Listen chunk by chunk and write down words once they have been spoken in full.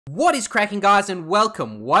What is cracking, guys, and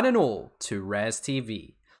welcome one and all to Raz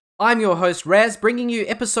TV. I'm your host Raz, bringing you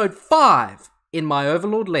episode 5 in my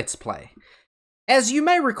Overlord Let's Play. As you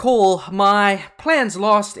may recall, my plans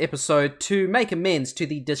last episode to make amends to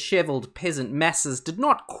the disheveled peasant masses did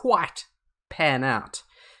not quite pan out.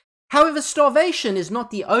 However, starvation is not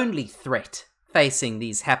the only threat facing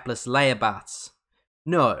these hapless layabouts.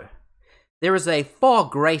 No, there is a far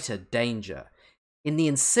greater danger in the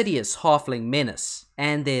insidious halfling menace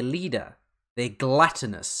and their leader, their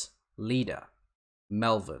gluttonous leader,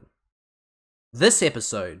 Melvin. This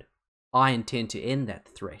episode, I intend to end that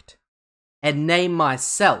threat and name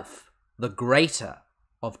myself the greater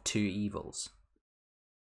of two evils.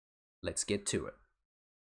 Let's get to it.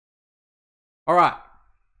 Alright,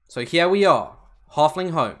 so here we are,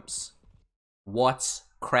 Halfling Homes. What's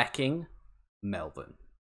cracking, Melvin?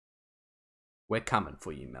 We're coming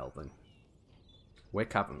for you, Melvin. We're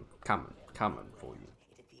coming for you.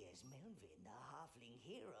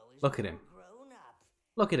 Look at him.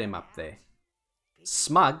 Look at him up there.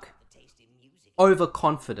 Smug.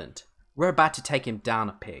 Overconfident. We're about to take him down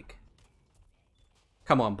a peg.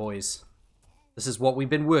 Come on, boys. This is what we've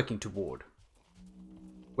been working toward.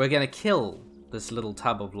 We're gonna kill this little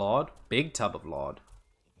tub of lard. Big tub of lard.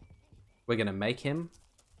 We're gonna make him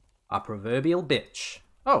a proverbial bitch.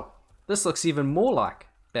 Oh, this looks even more like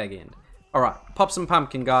Bag End. Alright, pop some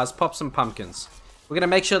pumpkin, guys. Pop some pumpkins. We're going to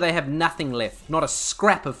make sure they have nothing left. Not a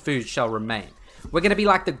scrap of food shall remain. We're going to be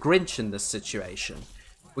like the Grinch in this situation.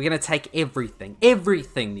 We're going to take everything.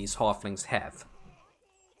 Everything these halflings have.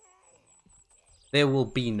 There will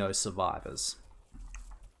be no survivors.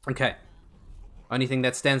 Okay. Only thing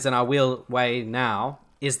that stands in our way now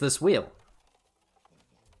is this wheel.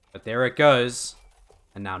 But there it goes.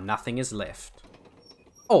 And now nothing is left.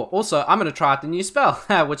 Oh, also, I'm going to try out the new spell,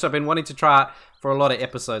 which I've been wanting to try out for a lot of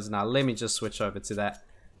episodes now. Let me just switch over to that.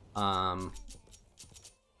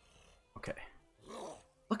 Okay.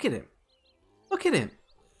 Look at him. Look at him.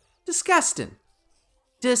 Disgusting.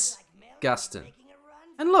 Disgusting.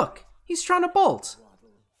 And look, he's trying to bolt.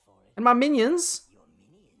 And my minions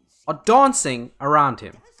are dancing around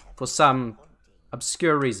him for some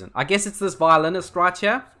obscure reason. I guess it's this violinist right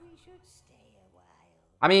here.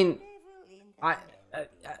 I mean,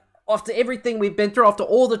 after everything we've been through, after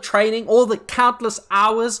all the training, all the countless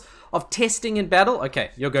hours of testing in battle.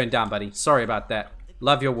 Okay, you're going down, buddy. Sorry about that.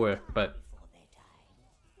 Love your work, but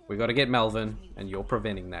we got to get Melvin, and you're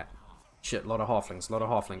preventing that. Shit, a lot of halflings, a lot of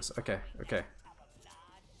halflings. Okay, okay.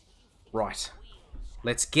 Right.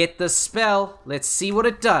 Let's get the spell. Let's see what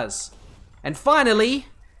it does. And finally,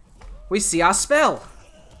 we see our spell.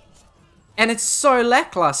 And it's so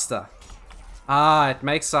lackluster. Ah, it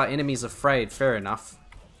makes our enemies afraid. Fair enough.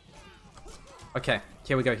 Okay,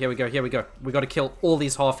 here we go, here we go, here we go. We gotta kill all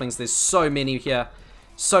these halflings. There's so many here.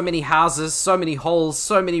 So many houses, so many holes,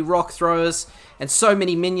 so many rock throwers, and so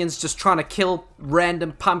many minions just trying to kill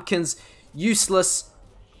random pumpkins. Useless.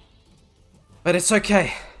 But it's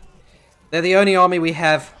okay. They're the only army we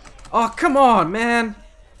have. Oh, come on, man.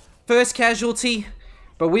 First casualty.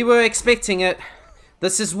 But we were expecting it.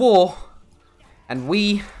 This is war. And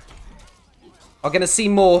we are going to see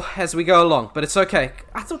more as we go along, but it's okay.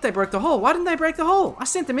 I thought they broke the hole. Why didn't they break the hole? I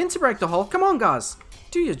sent them in to break the hole. Come on, guys.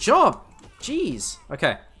 Do your job. Jeez.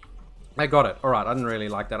 Okay. I got it. Alright, I didn't really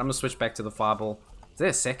like that. I'm going to switch back to the fireball. Is there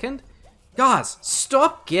a second? Guys,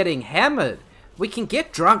 stop getting hammered. We can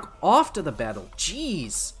get drunk after the battle.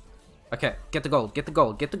 Jeez. Okay, get the gold. Get the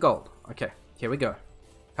gold. Get the gold. Okay, here we go.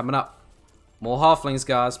 Coming up. More halflings,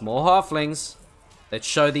 guys. More halflings. Let's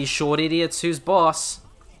show these short idiots who's boss.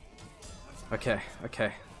 Okay,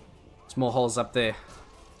 okay. There's more holes up there.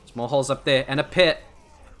 There's more holes up there. And a pit.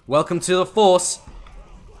 Welcome to the force.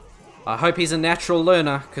 I hope he's a natural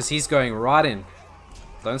learner, because he's going right in.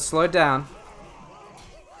 Don't slow down.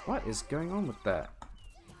 What is going on with that?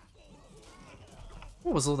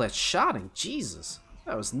 What was all that shouting? Jesus.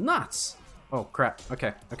 That was nuts. Oh, crap.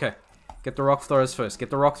 Okay, okay. Get the rock throwers first. Get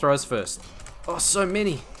the rock throwers first. Oh, so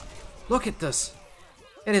many. Look at this.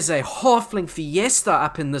 It is a halfling fiesta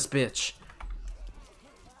up in this bitch.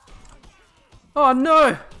 Oh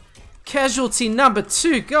no! Casualty number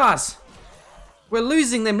 2, guys! We're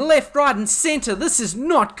losing them left, right, and center. This is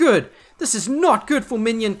not good. This is not good for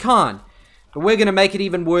Minion Khan. But we're gonna make it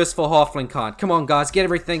even worse for Halfling Khan. Come on, guys, get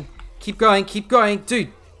everything. Keep going, keep going.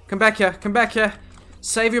 Dude, come back here, come back here.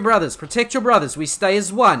 Save your brothers, protect your brothers. We stay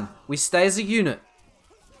as one. We stay as a unit.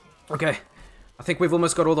 Okay. I think we've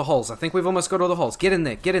almost got all the holes. I think we've almost got all the holes. Get in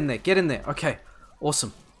there, get in there, get in there. Okay,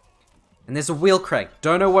 awesome. And there's a wheel crate.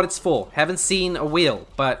 Don't know what it's for. Haven't seen a wheel,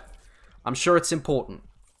 but I'm sure it's important.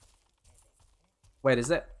 Wait, is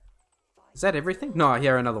that? Is that everything? No, I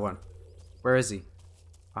hear another one. Where is he?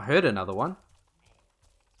 I heard another one.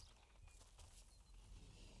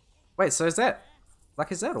 Wait, so is that...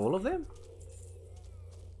 Like, is that all of them?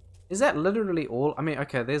 Is that literally all? I mean,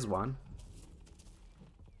 okay, there's one.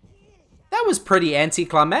 That was pretty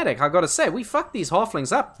anticlimactic, I gotta say. We fucked these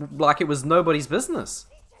halflings up like it was nobody's business.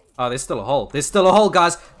 Oh, there's still a hole. There's still a hole,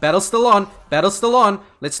 guys. Battle's still on. Battle's still on.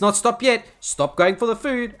 Let's not stop yet. Stop going for the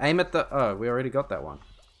food. Aim at the... Oh, we already got that one.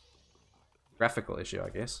 Graphical issue, I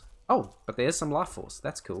guess. Oh, but there's some life force.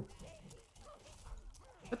 That's cool.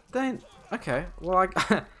 But then... Okay, well,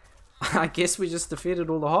 I guess we just defeated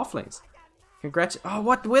all the halflings. Oh,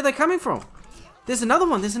 what? Where are they coming from? There's another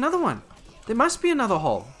one. There's another one. There must be another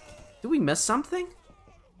hole. Did we miss something?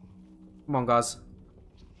 Come on, guys.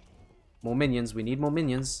 More minions. We need more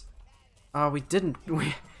minions. Oh, we didn't.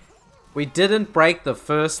 We didn't break the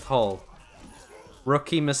first hole.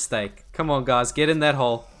 Rookie mistake. Come on, guys. Get in that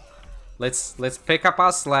hole. Let's pick up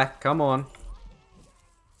our slack. Come on.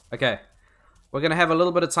 Okay. We're going to have a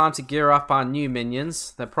little bit of time to gear up our new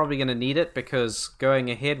minions. They're probably going to need it because going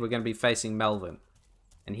ahead, we're going to be facing Melvin.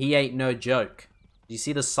 And he ain't no joke. Do you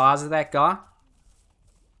see the size of that guy?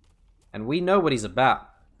 And we know what he's about.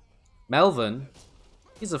 Melvin,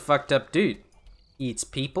 he's a fucked up dude. He eats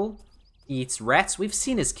people. He eats rats. We've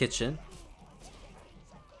seen his kitchen.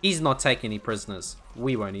 He's not taking any prisoners.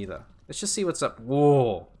 We won't either. Let's just see what's up.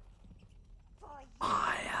 Whoa.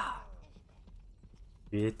 Fire.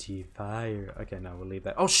 Bitty fire. Okay, no, we'll leave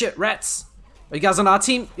that. Oh shit, rats. Are you guys on our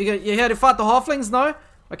team? You here to fight the halflings? No?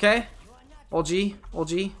 Okay. All G.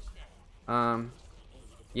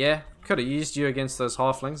 Yeah, could have used you against those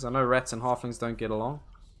halflings. I know rats and halflings don't get along.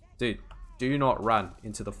 Dude, do not run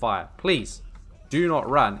into the fire. Please, do not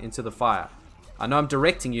run into the fire. I know I'm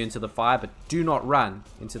directing you into the fire, but do not run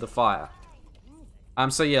into the fire.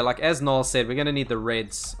 So yeah, like as Noel said, we're gonna need the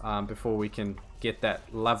reds before we can get that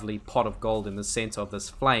lovely pot of gold in the center of this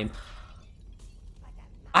flame.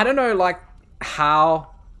 I don't know, like,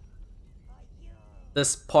 how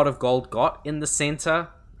this pot of gold got in the center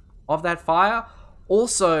of that fire.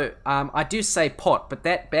 Also, I do say pot, but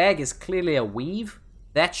that bag is clearly a weave.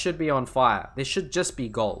 That should be on fire. There should just be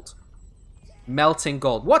gold. Melting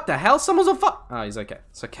gold. What the hell? Someone's on fire. Oh, he's okay.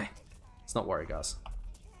 It's okay. Let's not worry, guys.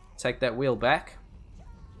 Take that wheel back.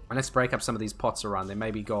 And let's break up some of these pots around. There may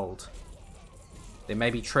be gold. There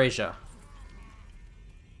may be treasure.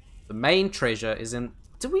 The main treasure is in...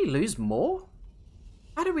 Did we lose more?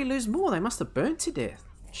 How did we lose more? They must have burnt to death.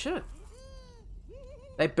 Shit.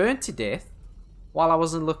 They burnt to death while I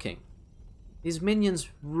wasn't looking. These minions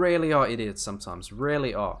really are idiots sometimes.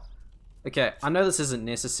 Really are. Okay, I know this isn't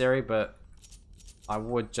necessary, but I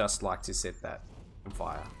would just like to set that on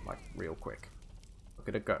fire. Like, real quick. Look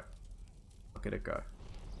at it go. Look at it go.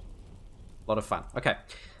 A lot of fun. Okay.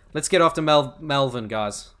 Let's get after Melvin,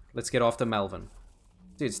 guys. Let's get after Melvin.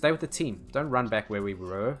 Dude, stay with the team. Don't run back where we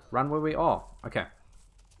were. Run where we are. Okay.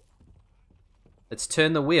 Let's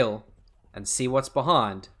turn the wheel and see what's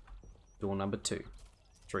behind door number 2,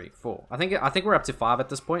 3, 4. I think we're up to 5 at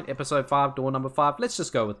this point. Episode 5, door number 5. Let's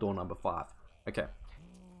just go with door number 5. Okay.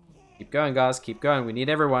 Keep going, guys. Keep going. We need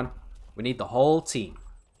everyone. We need the whole team.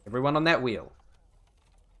 Everyone on that wheel.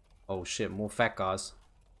 Oh, shit. More fat guys.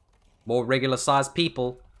 More regular-sized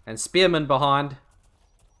people. And spearmen behind.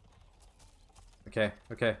 Okay,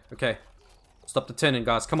 okay, okay. Stop the turning,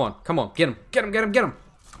 guys. Come on, come on. Get him, get him, get him, get him.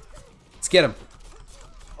 Let's get him.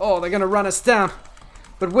 Oh, they're gonna run us down.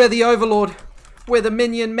 But we're the Overlord. We're the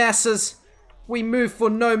minion masses. We move for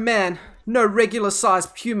no man. No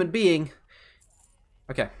regular-sized human being.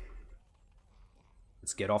 Okay.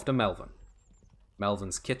 Let's get after Melvin.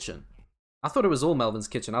 Melvin's kitchen. I thought it was all Melvin's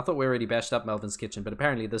kitchen. I thought we already bashed up Melvin's kitchen, but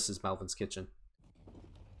apparently this is Melvin's kitchen.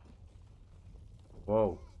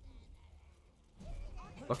 Whoa.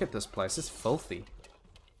 Look at this place. It's filthy.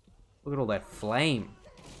 Look at all that flame.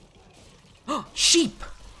 Oh, sheep!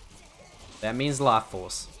 That means life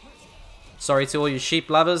force. Sorry to all you sheep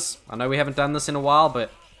lovers. I know we haven't done this in a while,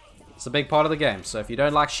 but it's a big part of the game. So if you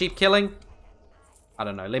don't like sheep killing, I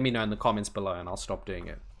don't know. Let me know in the comments below and I'll stop doing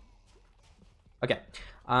it. Okay.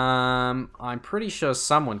 I'm pretty sure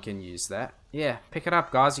someone can use that. Yeah, pick it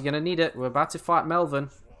up, guys. You're going to need it. We're about to fight Melvin.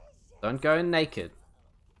 Don't go in naked.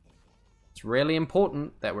 It's really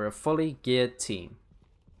important that we're a fully geared team.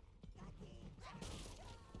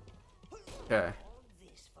 Okay.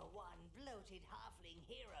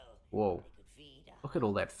 Whoa. Look at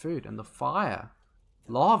all that food and the fire.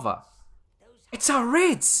 Lava. It's our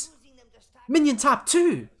Reds! Minion type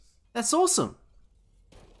 2! That's awesome.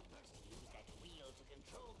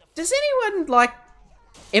 Does anyone, like,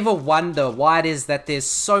 ever wonder why it is that there's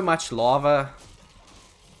so much lava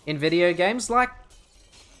in video games. Like,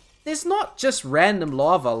 there's not just random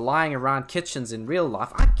lava lying around kitchens in real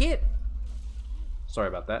life. I get... Sorry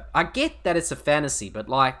about that. I get that it's a fantasy, but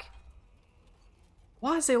like...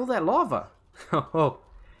 Why is there all that lava? Oh,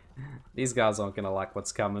 these guys aren't gonna like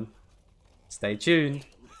what's coming. Stay tuned.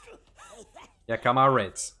 Here come our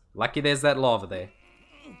reds. Lucky there's that lava there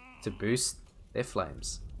to boost their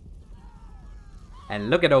flames. And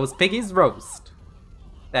look at those piggies roast.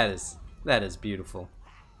 That is beautiful.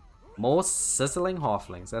 More sizzling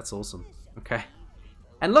halflings. That's awesome. Okay.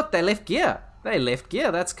 And look, they left gear. They left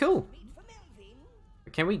gear. That's cool.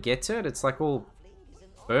 But can we get to it? It's like all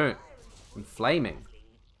burnt and flaming.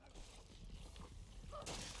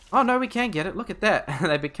 Oh no, we can get it. Look at that.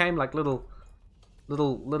 They became like little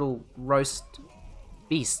roast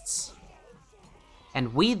beasts.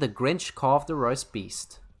 And we, the Grinch, carved the roast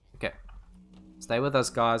beast. Okay. Stay with us,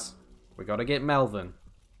 guys. We gotta get Melvin.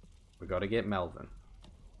 We gotta get Melvin.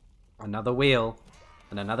 Another wheel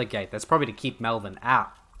and another gate. That's probably to keep Melvin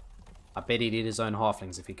out. I bet he'd eat his own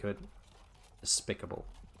halflings if he could. Despicable.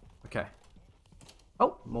 Okay.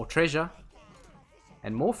 Oh, more treasure.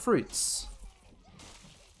 And more fruits.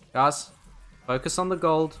 Guys, focus on the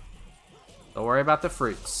gold. Don't worry about the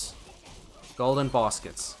fruits. Golden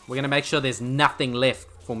baskets. We're going to make sure there's nothing left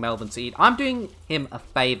for Melvin to eat. I'm doing him a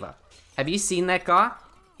favor. Have you seen that guy?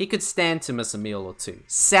 He could stand to miss a meal or two.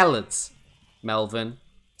 Salads, Melvin.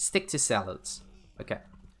 Stick to salads. Okay.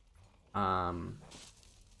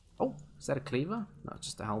 Oh, is that a cleaver? No,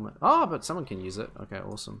 just a helmet. Oh, but someone can use it. Okay,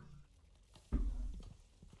 awesome.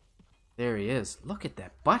 There he is. Look at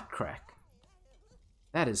that butt crack.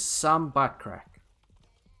 That is some butt crack.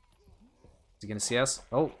 Is he gonna see us?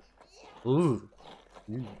 Oh. Ooh.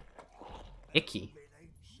 Ooh. Icky.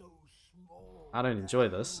 I don't enjoy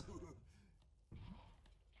this.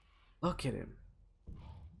 Look at him.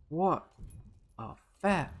 What? Oh,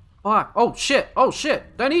 fat fuck. Oh shit. Oh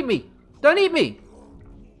shit. Don't eat me. Don't eat me.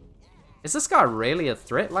 Is this guy really a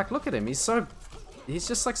threat? Like, look at him. He's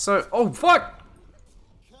just like so. Oh, fuck.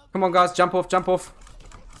 Come on, guys. Jump off. Jump off.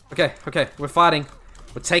 Okay. Okay. We're fighting.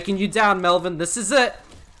 We're taking you down, Melvin. This is it.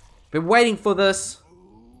 Been waiting for this.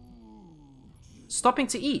 Stopping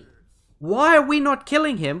to eat. Why are we not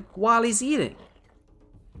killing him while he's eating?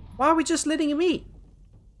 Why are we just letting him eat?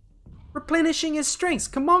 Replenishing his strengths.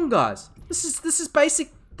 Come on, guys. This is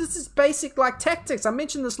basic. This is basic like tactics. I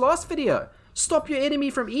mentioned this last video. Stop your enemy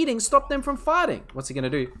from eating. Stop them from fighting. What's he gonna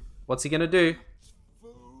do? What's he gonna do?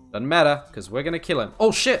 Doesn't matter, because we're gonna kill him.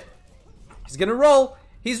 Oh shit! He's gonna roll.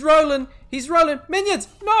 He's rolling. He's rolling. Minions!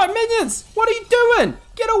 No, minions! What are you doing?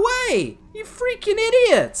 Get away! You freaking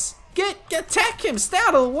idiots! Attack him. Stay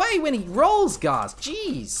out of the way when he rolls, guys.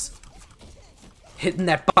 Jeez. Hitting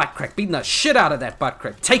that butt crack. Beating the shit out of that butt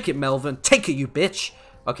crack. Take it, Melvin. Take it, you bitch.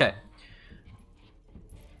 Okay.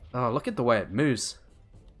 Oh, look at the way it moves.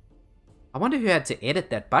 I wonder who had to edit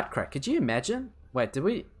that butt crack. Could you imagine? Wait, did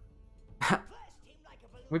we...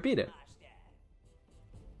 We beat it.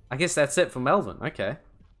 I guess that's it for Melvin. Okay.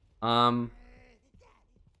 Pop,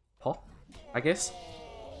 I guess.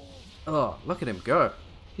 Oh, look at him go.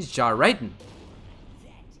 He's gyrating.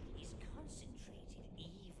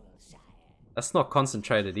 That's not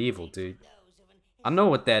concentrated evil, dude. I know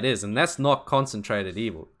what that is, and that's not concentrated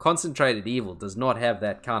evil. Concentrated evil does not have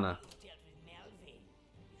that kind of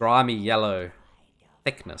grimy yellow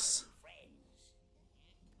thickness.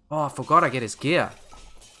 Oh, I forgot I get his gear.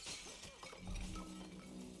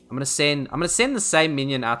 I'm gonna send the same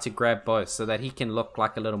minion out to grab both so that he can look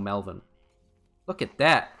like a little Melvin. Look at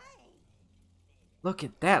that. Look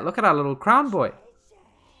at that. Look at our little crown boy.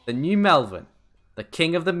 The new Melvin. The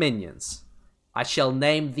king of the minions. I shall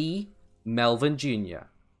name thee Melvin Jr.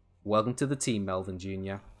 Welcome to the team, Melvin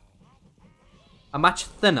Jr. A much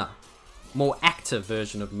thinner, more active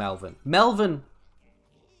version of Melvin. Melvin,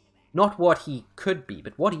 not what he could be,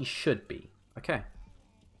 but what he should be. Okay.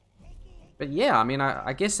 But yeah, I mean,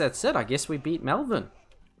 I guess that's it. I guess we beat Melvin.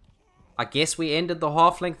 I guess we ended the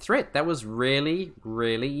halfling threat. That was really,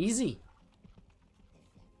 really easy.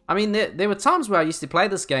 I mean, there were times where I used to play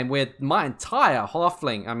this game where my entire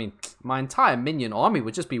my entire minion army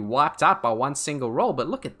would just be wiped out by one single roll. But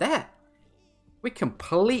look at that. We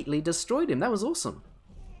completely destroyed him. That was awesome.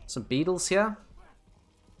 Some beetles here.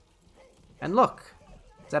 And look.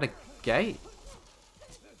 Is that a gate?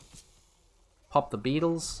 Pop the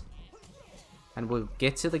beetles. And we'll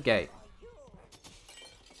get to the gate.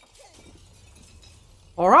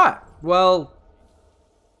 Alright. Well,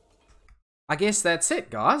 I guess that's it,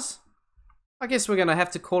 guys. I guess we're going to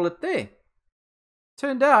have to call it there.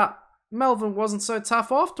 Turned out, Melvin wasn't so tough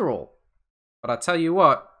after all. But I tell you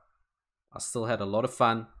what, I still had a lot of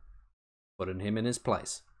fun putting him in his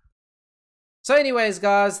place. So anyways,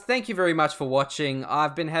 guys, thank you very much for watching.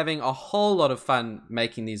 I've been having a whole lot of fun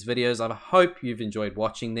making these videos. I hope you've enjoyed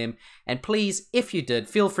watching them. And please, if you did,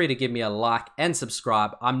 feel free to give me a like and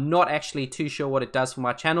subscribe. I'm not actually too sure what it does for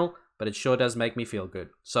my channel, but it sure does make me feel good.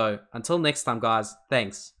 So until next time, guys,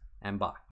 thanks and bye.